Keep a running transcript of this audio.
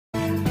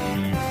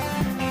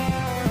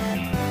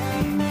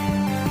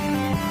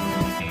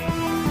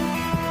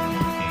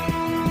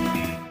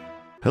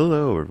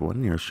Hello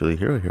everyone, you're Shayd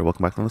Hero here.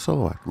 Welcome back on the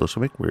solo act.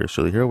 Little Make where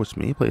Shayd Hero, which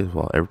me plays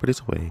while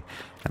everybody's away.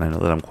 And I know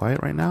that I'm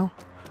quiet right now,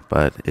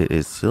 but it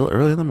is still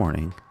early in the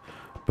morning.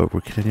 But we're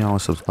continuing on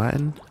with some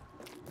Splatoon.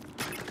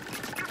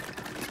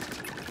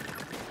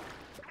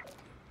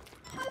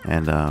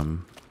 And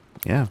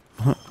yeah.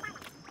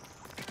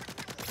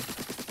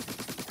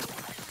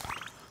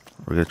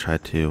 We're gonna try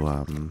to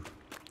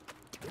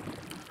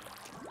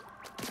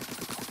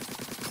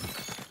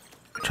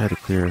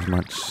clear as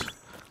much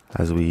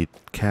as we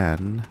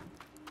can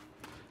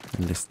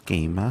in this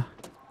game. Well,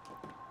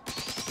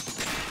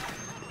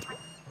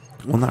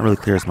 not really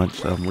clear as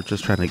much. We're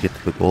just trying to get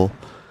to the goal.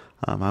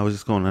 I was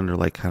just going under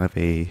like kind of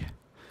I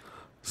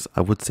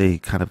would say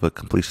kind of a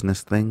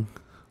completionist thing,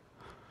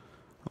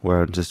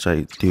 where I'm just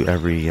trying to do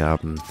every, I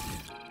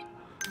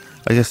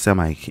guess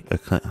semi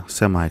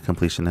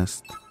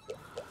completionist,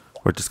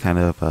 or just kind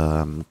of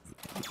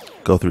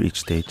go through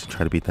each stage and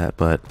try to beat that.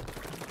 But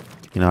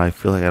you know, I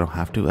feel like I don't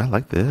have to. I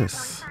like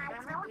this.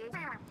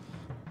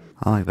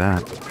 I like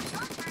that.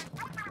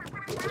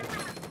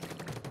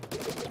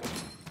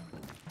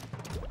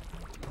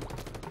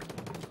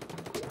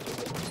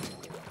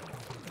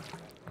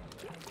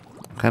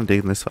 I'm kind of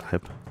digging this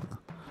vibe.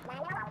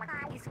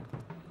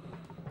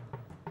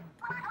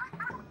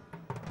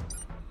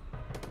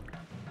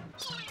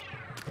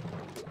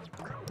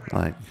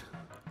 Like,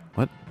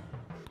 what?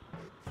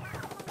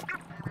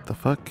 What the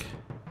fuck?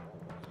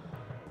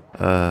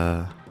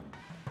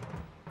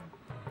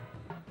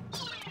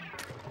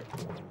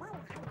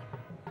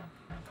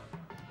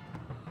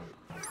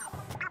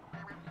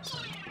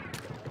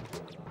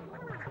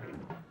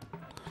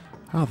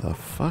 How the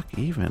fuck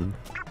even?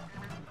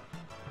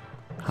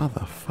 How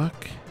the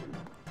fuck?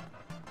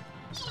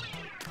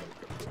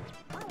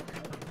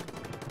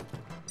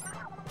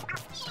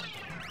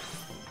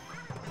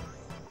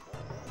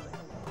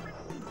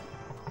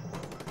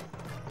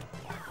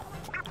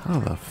 How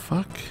the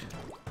fuck?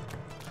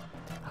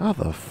 How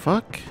the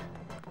fuck?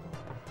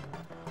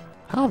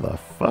 How the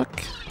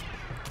fuck?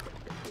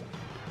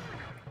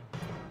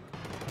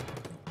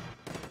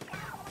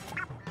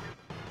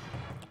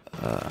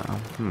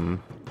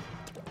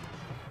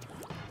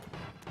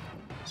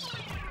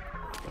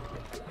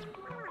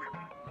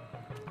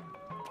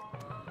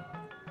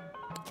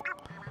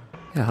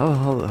 Yeah,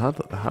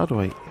 how do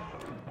I?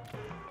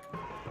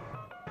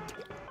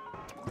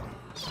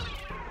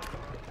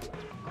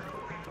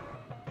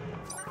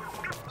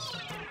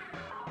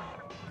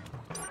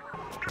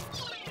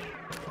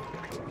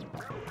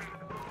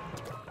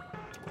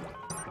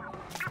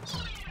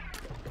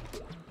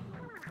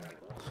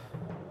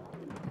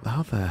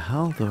 How the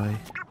hell do I?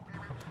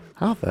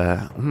 How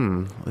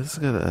the? This is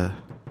gonna.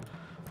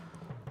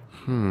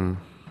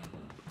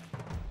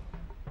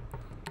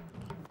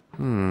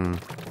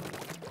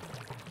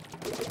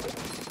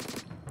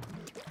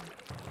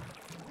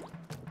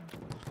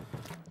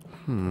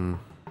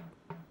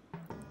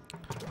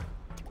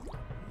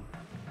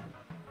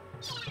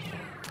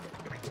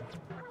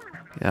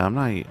 Yeah, I'm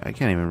not. I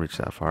can't even reach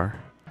that far.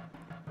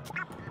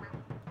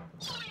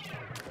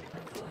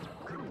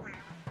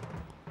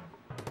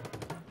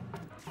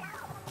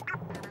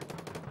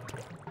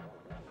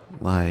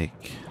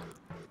 Like,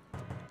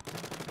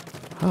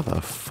 how the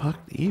fuck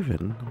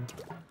even?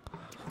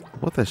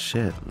 What the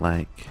shit?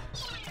 Like,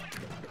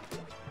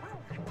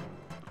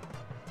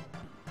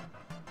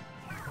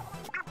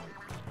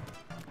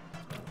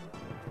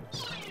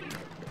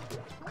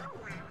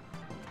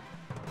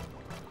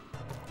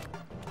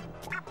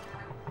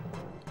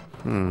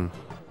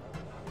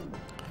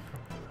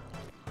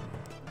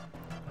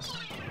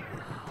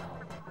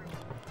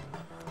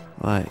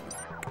 like,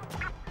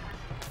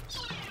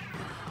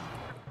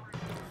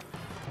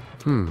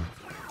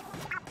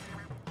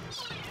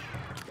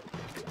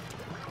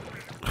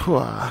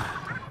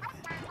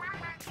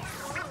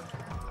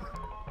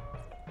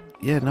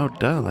 yeah, no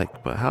duh,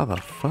 like, but how the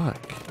fuck?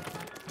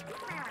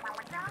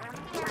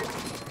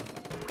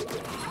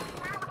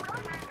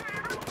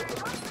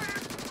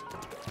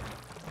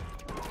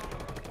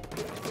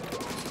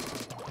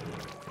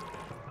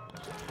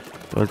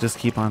 Do I just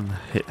keep on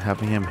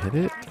having him hit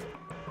it?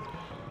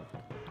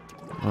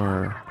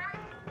 Or...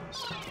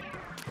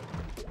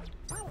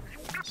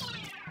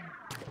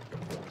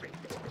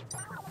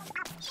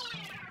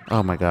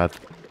 oh my god.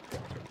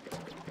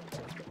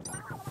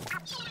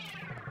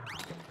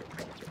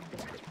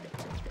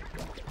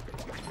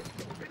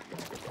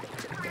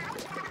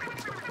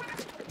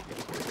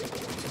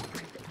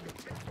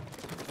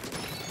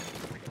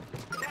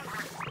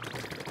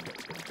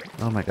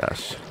 Oh my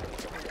gosh.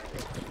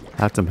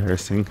 That's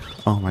embarrassing.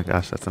 Oh my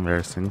gosh, that's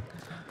embarrassing.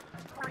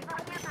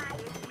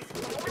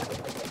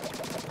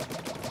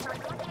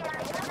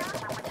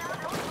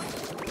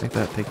 Take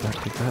that, take that,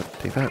 take that,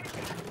 take that.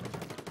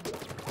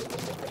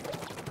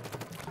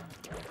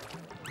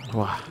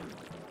 Wow.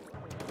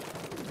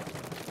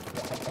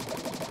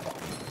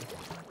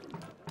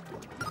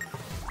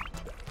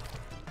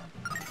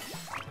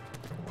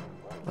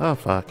 Oh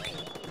fuck.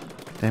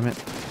 Damn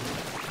it.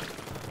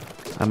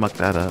 I mucked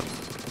that up.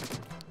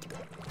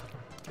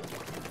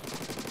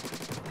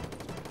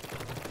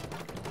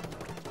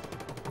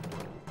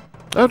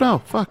 Oh no!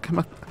 Fuck! Come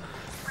on!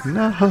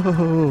 No!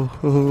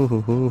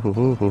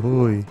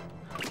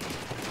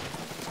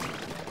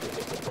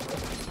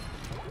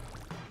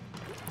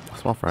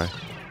 Small fry.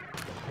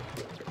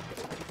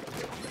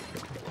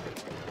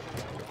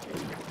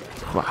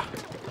 Wah.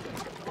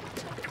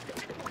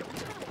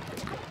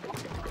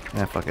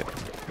 Yeah, fuck it.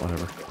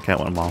 Whatever. Can't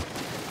win them all.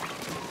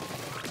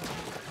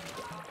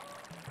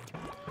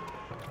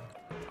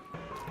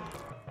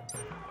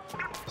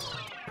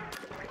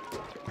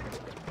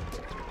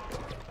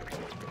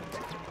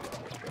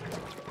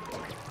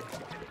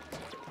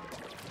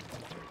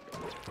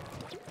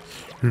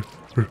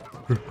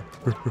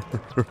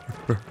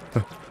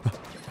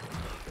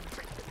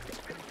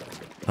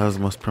 That was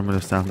the most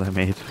primitive sound I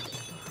made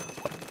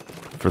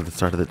for the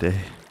start of the day.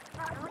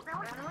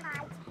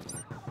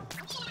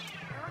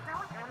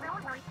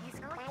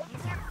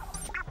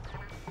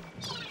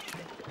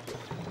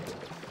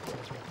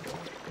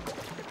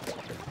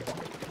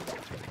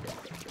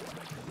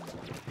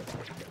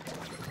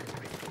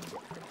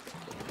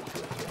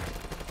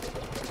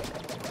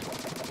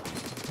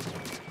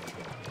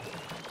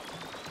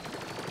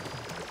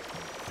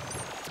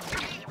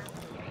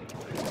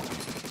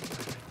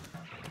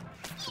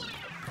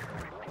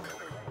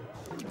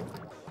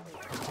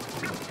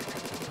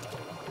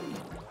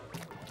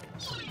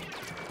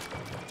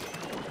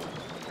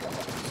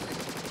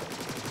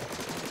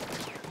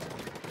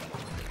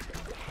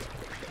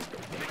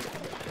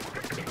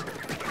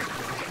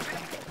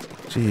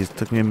 Jeez,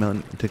 took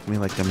me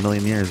like a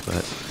million years,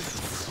 but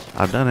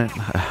I've done it.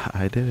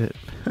 I did it.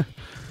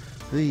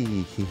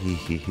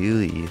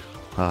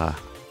 Ah.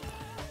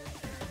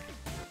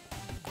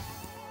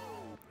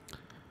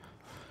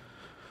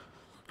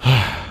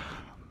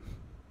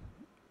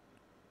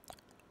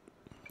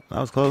 That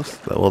was close.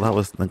 Well, that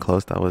wasn't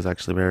close. That was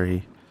actually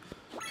very.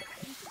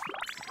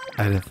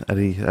 I had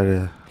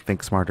to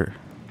think smarter.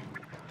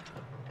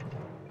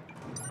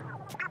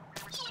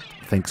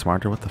 Think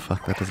smarter? What the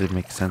fuck? That doesn't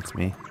make sense to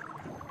me.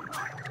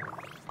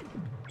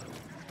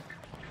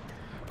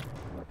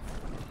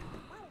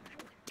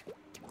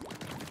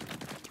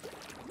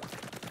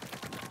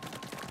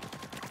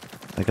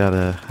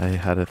 I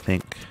had to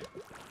think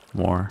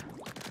more.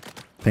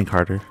 Think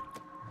harder.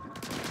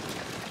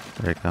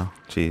 There you go.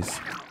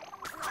 Jeez.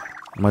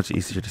 Much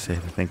easier to say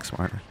than think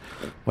smarter.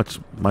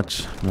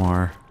 Much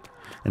more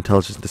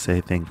intelligent to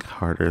say think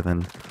harder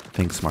than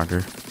think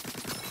smarter.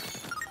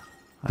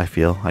 I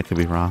feel. I could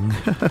be wrong.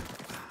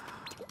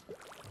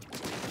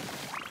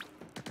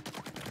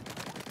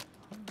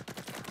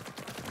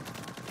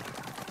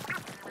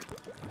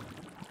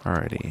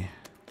 Alrighty.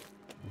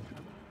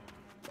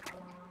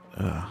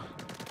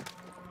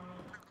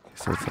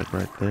 So it's like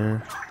right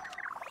there.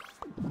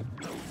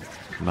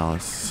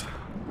 Malice.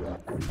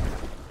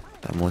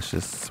 That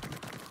maliciousness.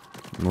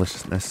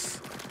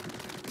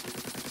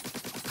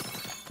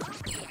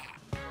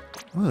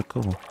 Oh,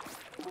 cool.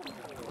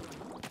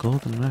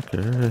 Golden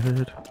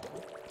record.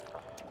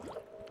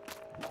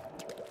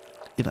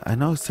 You know, I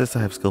know it says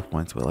I have skill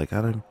points, but like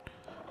I don't.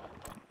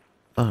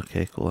 Oh,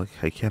 okay, cool. Like,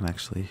 I can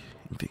actually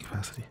empty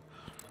capacity.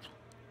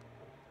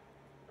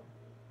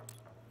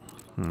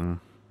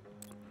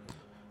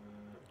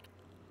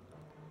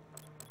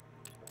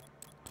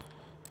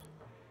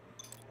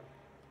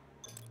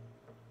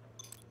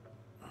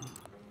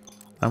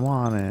 I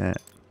want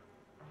it.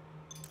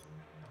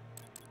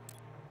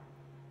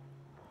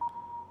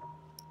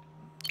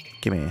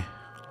 Gimme.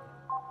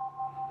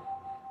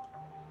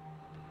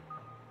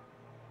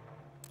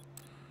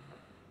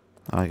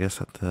 Oh, I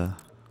guess at the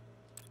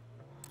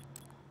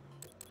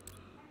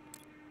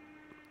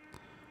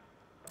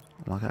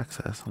unlock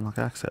access. Unlock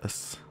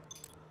access.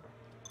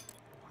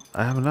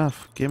 I have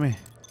enough. Gimme.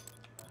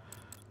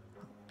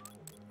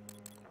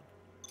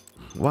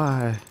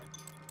 Why?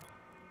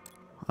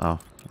 Oh,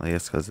 I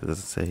guess because it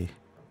doesn't say.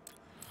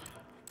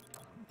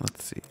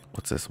 Let's see.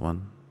 What's this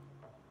one?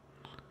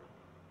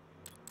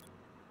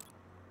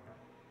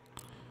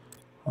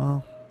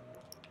 Well,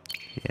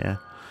 yeah.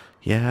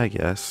 Yeah, I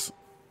guess.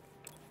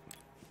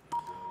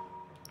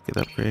 Get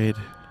upgrade.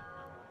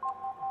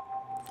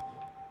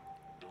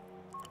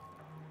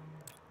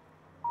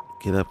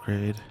 Get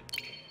upgrade.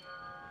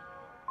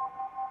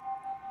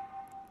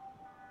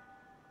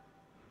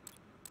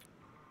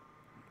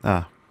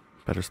 Ah,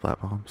 better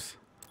splat bombs.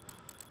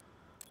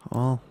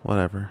 Well,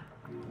 whatever.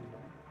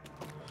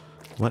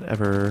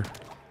 Whatever.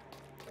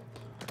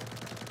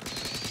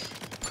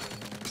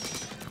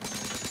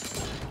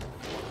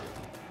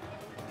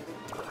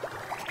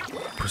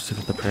 Pursuit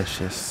of the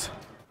precious.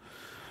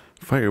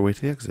 Fight your way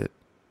to the exit.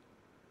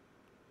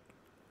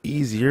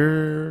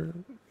 Easier.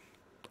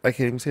 I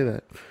can't even say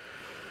that.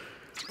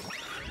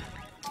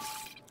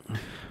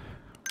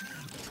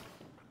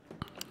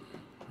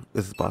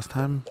 This is boss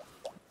time.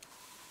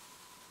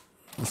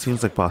 It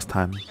seems like boss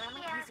time.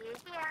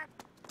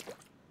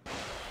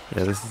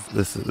 Yeah,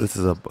 this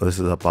is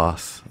a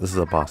boss. This is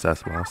a boss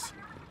ass boss.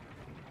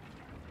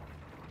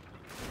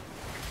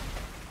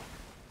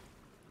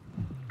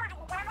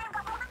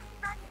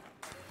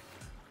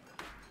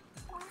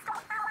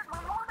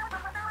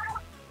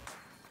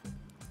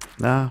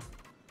 Nah.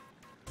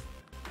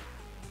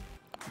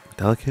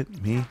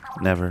 Delicate? Me?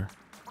 Never.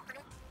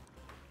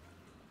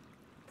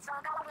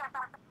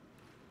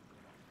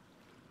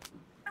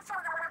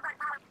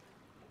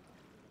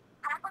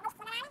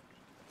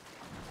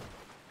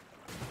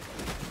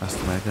 That's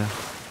the mega.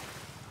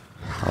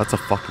 Oh, that's a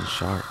fucking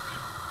shark.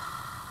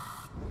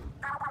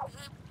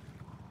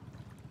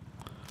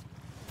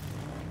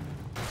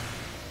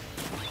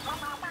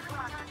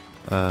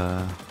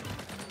 Uh.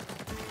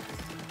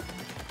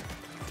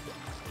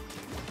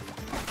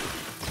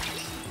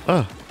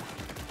 Oh.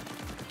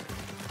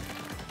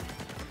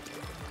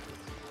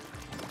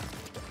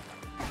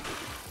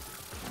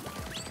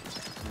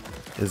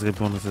 Is it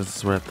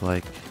bonuses where it's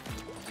like.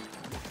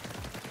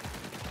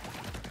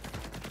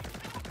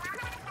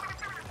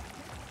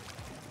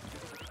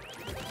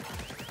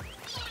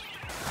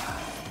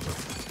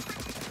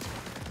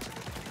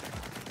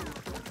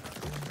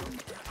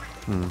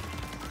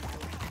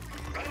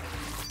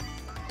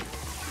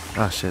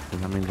 Ah, shit,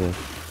 I mean to.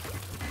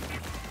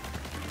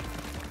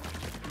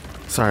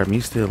 Sorry, I'm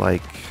used to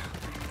like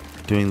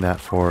doing that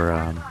for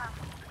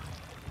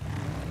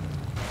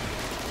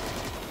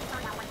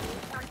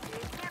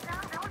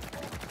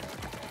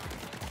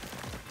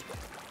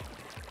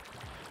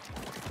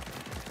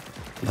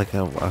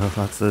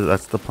like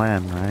that's the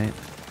plan, right?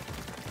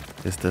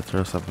 Is to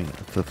throw something,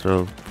 to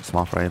throw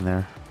small fry in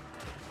there,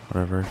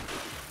 whatever.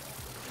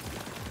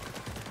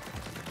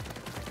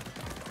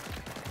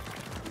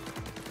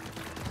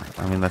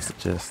 I mean, that's the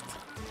gist.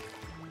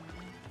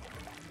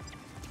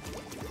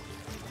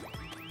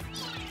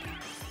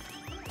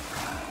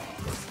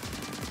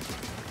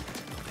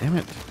 Damn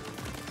it.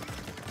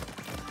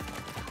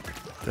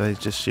 Did I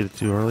just shoot it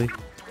too early?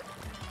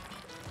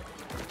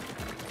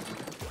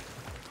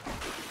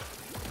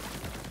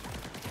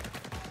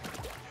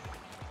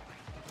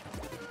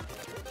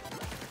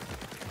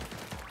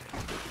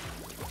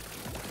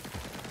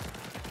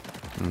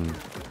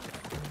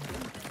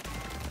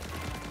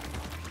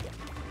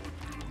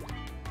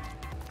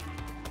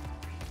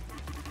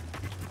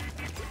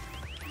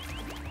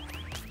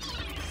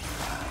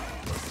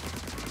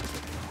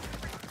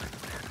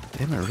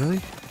 Damn it,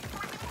 really?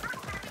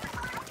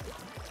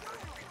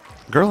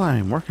 Girl,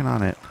 I'm working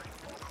on it.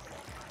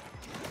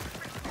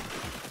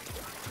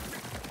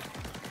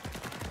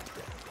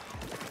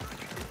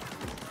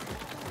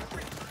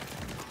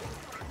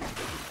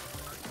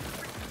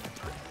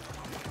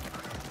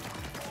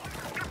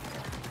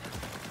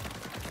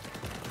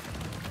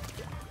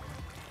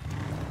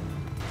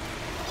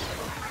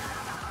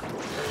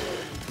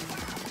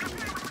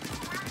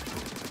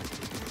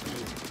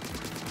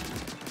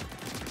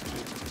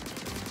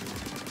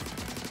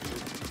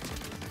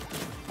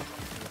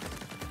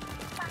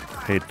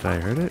 Hey, did I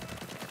hurt it?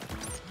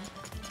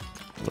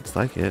 Looks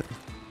like it.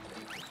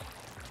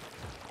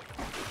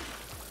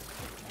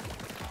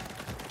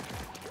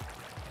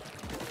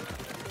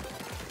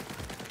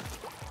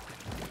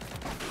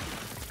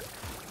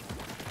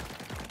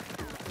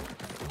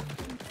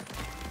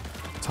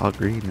 It's all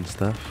green and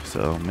stuff,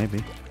 so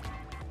maybe.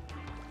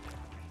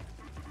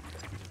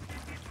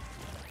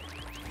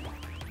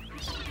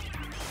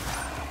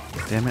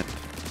 Damn it.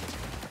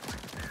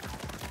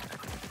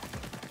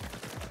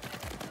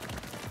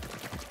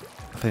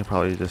 I think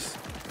probably just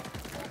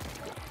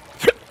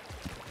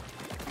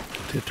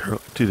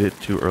did it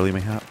too early,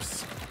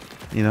 mayhaps.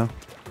 You know?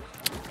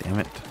 Damn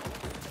it.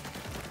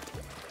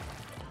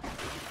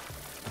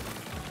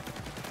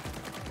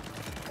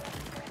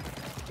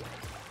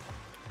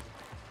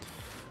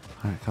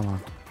 Alright, come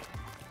on.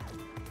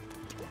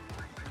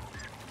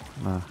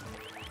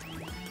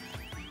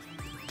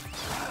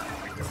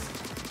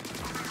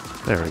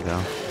 There we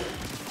go.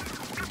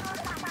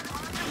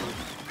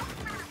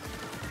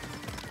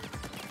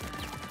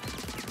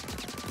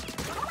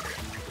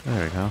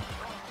 There we go.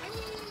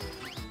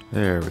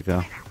 There we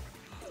go.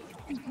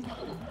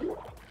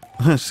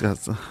 she's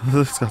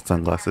got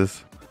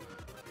sunglasses.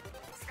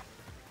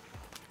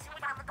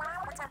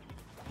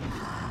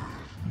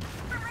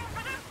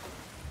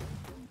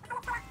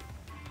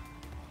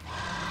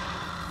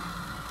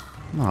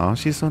 Oh,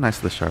 she's so nice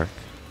to the shark.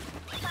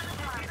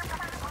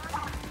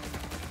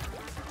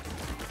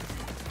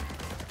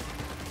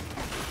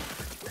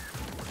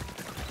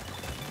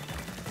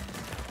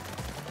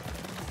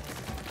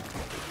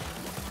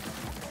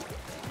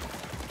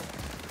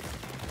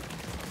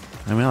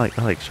 I mean, I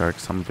like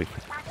sharks. I'm a big.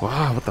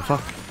 Wow, what the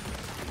fuck?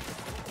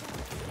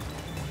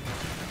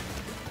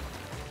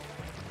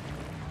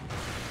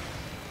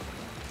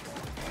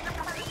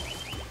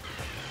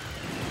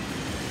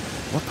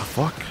 What the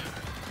fuck?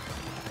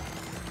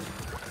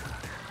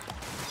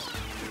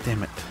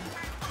 Damn it.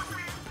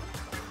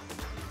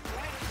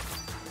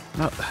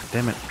 No,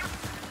 damn it.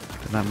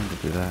 Did not mean to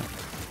do that.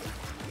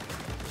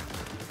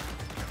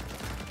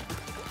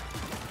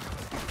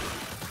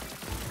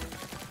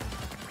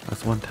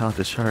 That's one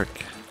talented shark.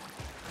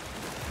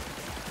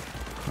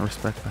 I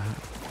respect that.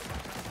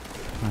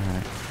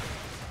 Alright.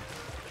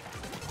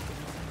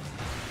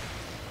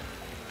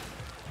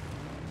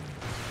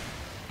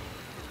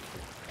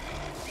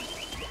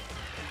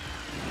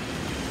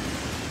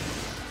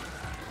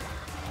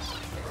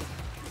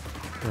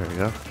 There we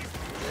go.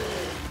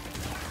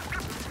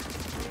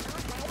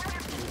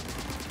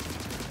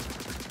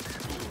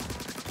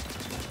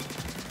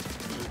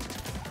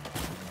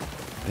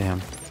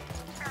 Damn.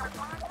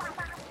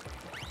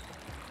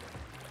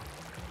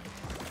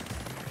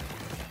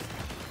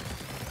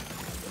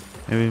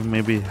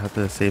 Maybe have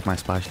to save my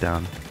splash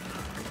down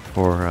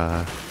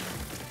for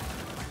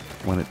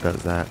when it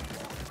does that,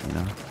 you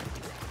know.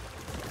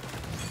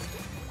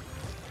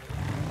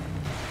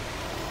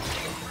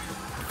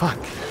 Fuck.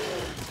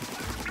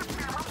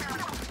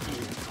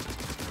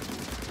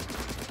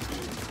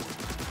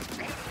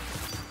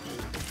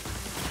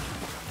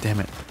 Damn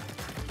it.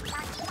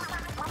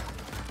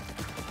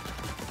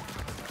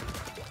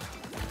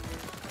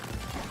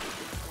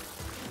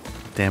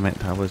 Damn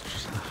it, I was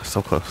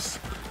so close.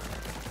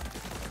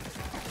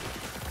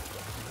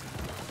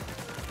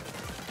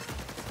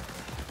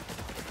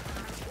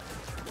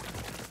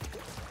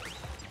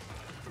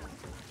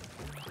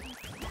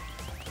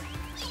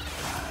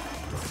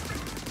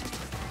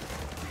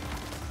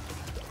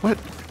 What?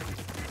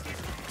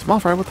 Small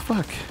fry, what the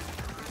fuck?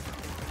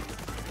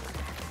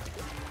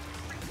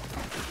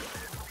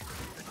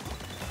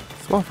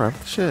 Small fry, what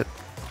the shit?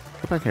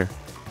 Get back here.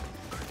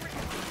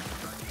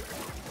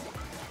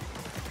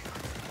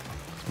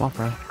 Small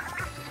fry.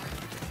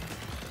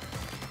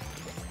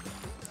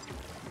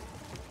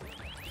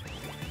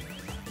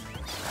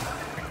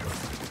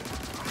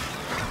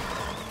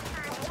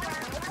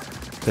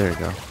 There you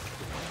go.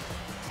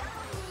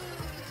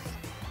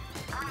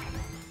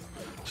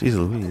 Jeez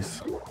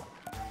Louise.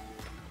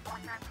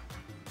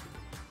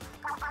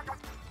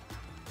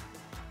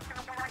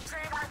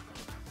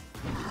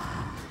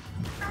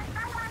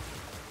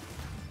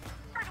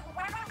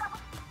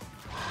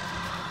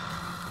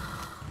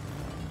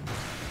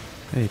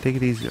 Hey, take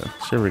it easy.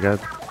 Sure, we gotta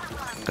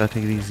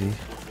take it easy.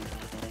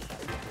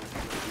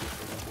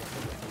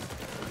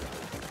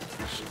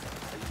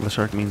 The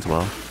shark means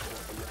well.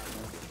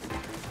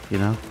 You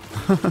know?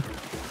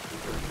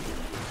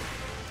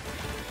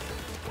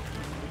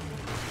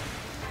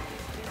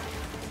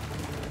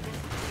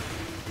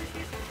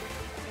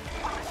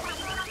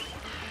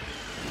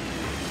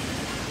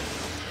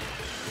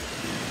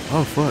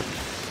 Oh, fuck.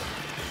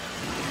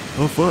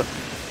 Oh, fuck.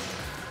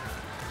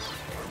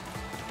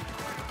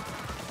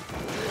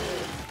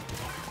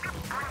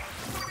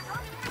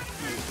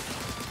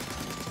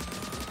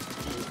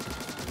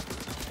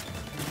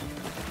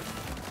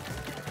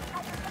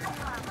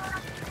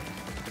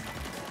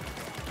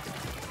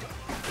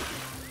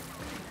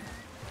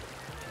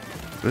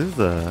 This is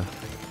a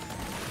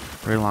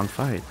very long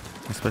fight,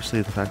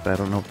 especially the fact that I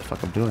don't know what the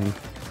fuck I'm doing.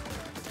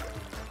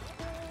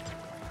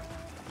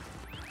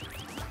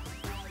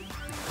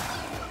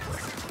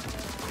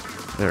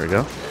 There we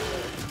go.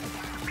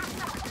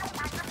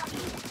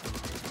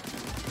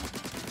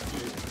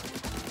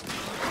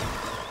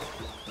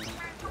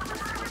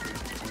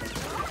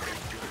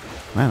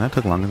 Man, that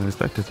took longer than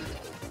expected.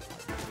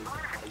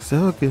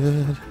 So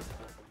good.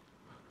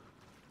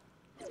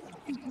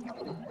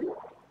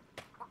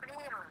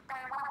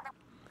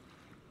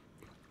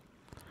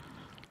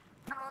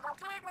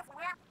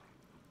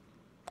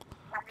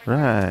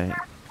 Right.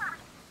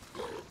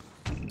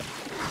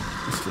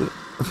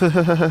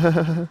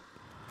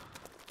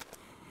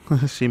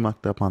 She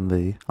mucked up on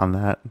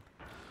that.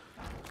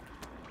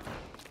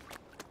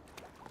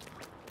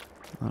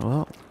 Oh,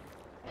 well.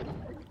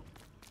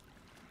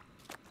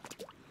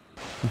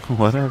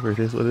 Whatever, it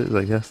is what it is,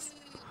 I guess.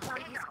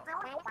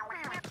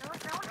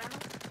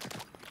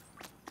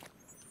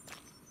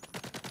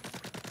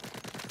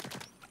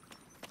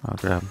 I'll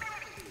grab.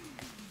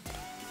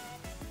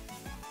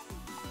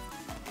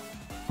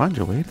 Find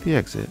your way to the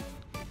exit.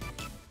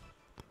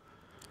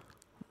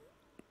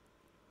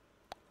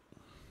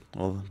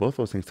 Well, both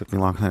those things took me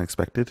longer than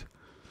expected.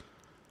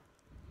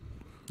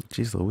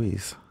 Jeez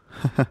Louise.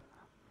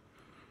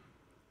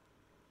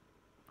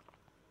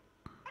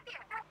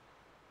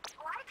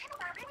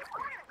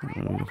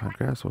 If I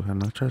grab, so we have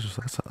no treasure,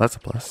 so that's a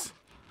plus.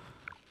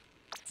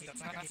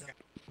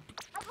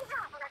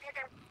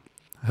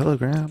 Hello,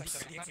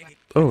 Gramps.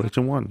 Oh,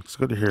 Agent 1, it's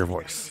good to hear your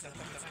voice.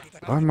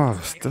 I'm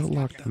still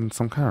locked in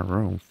some kind of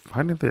room.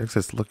 Finding the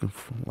exit's looking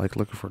for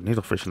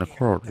needlefish in a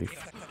coral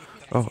reef.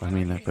 Oh, I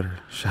mean, I better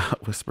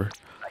shout, whisper.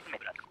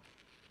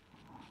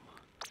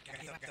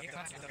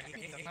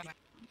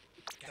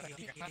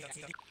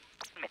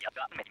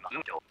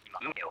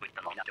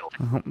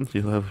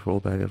 You have a roll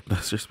bag of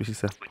Master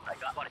Species.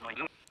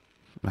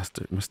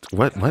 Master,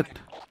 what?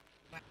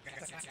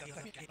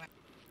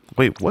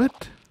 Wait,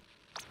 what?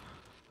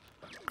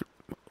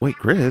 Wait,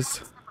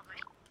 Grizz?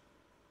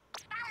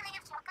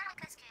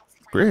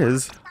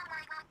 Grizz,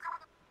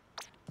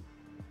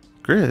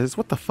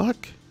 what the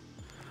fuck?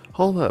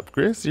 Hold up,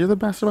 Grizz, you're the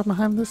mastermind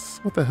behind this?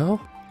 What the hell?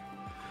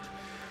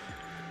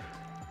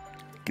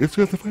 Guess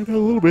we have to find out a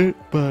little bit,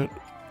 but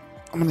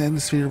I'm gonna end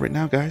this video right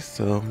now, guys.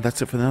 So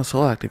that's it for the No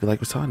Soul Act. If you like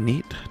what you saw,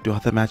 neat. Do all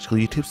that magical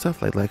YouTube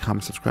stuff, like,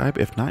 comment, subscribe.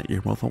 If not,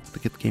 you're more than welcome to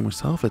get the game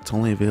yourself. It's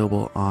only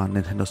available on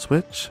Nintendo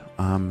Switch.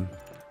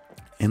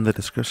 In the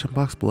description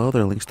box below,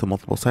 there are links to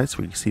multiple sites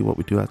where you can see what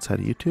we do outside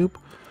of YouTube.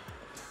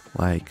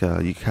 Like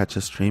you catch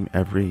us stream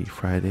every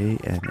Friday,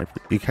 and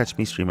you catch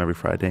me stream every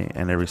Friday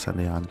and every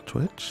Sunday on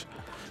Twitch.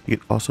 You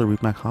can also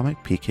read my comic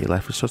PK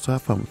Life is Just to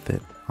Have Fun with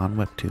It on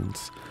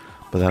Webtoons.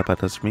 But that about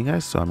does it for me,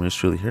 guys. So I'm yours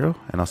truly, Hero,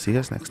 and I'll see you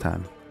guys next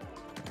time.